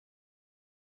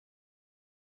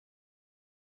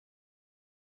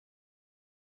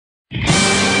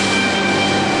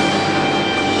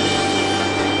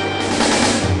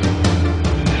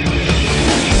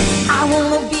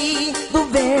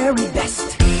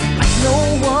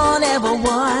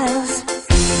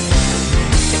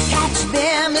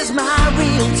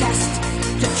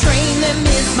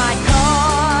is my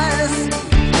cause.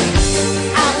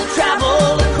 I will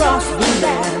travel across the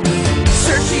land,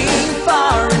 searching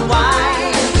far and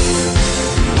wide.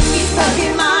 These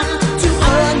Pokemon to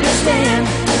understand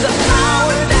the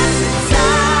power that's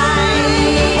inside.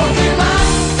 Pokemon,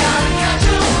 gotta catch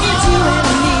 'em all. It's you and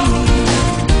me.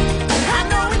 I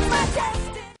know it's my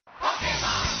destiny.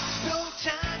 Pokemon, no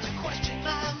time to question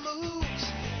my moves.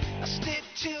 I stick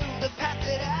to the path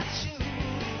that I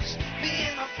choose. Me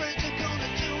and my friends are gonna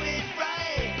do it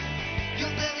right.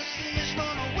 You'll never see us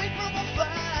run away from a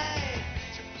fight.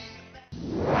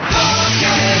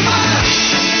 Pokemon!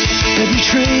 Every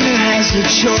trainer has a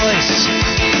choice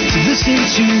to listen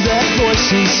to that voice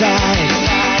inside.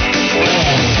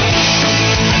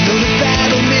 I know the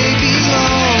battle may be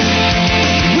long,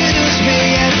 winners may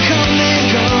have come and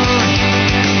gone.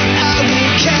 I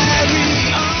will carry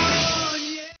on,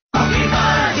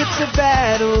 yeah. It's a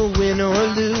battle, win or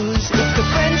lose. It's the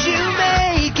friends you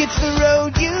make, it's the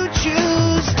road you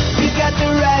choose. You got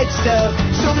the right stuff,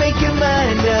 so make your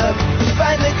mind up.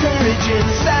 Find the courage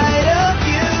inside of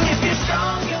you. If you're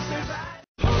strong, you'll survive.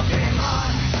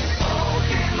 Pokemon,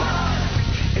 Pokemon.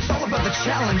 It's all about the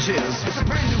challenges. It's a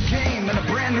brand new game and a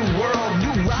brand new world,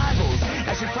 new rivals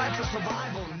as you fight for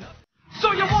survival. So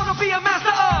you wanna be a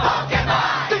master of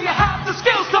Pokemon? Do you have the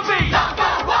skills to be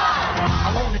number one?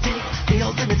 I wanna take the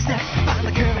ultimate step, find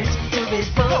the courage to be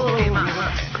bold,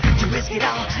 to risk it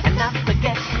all.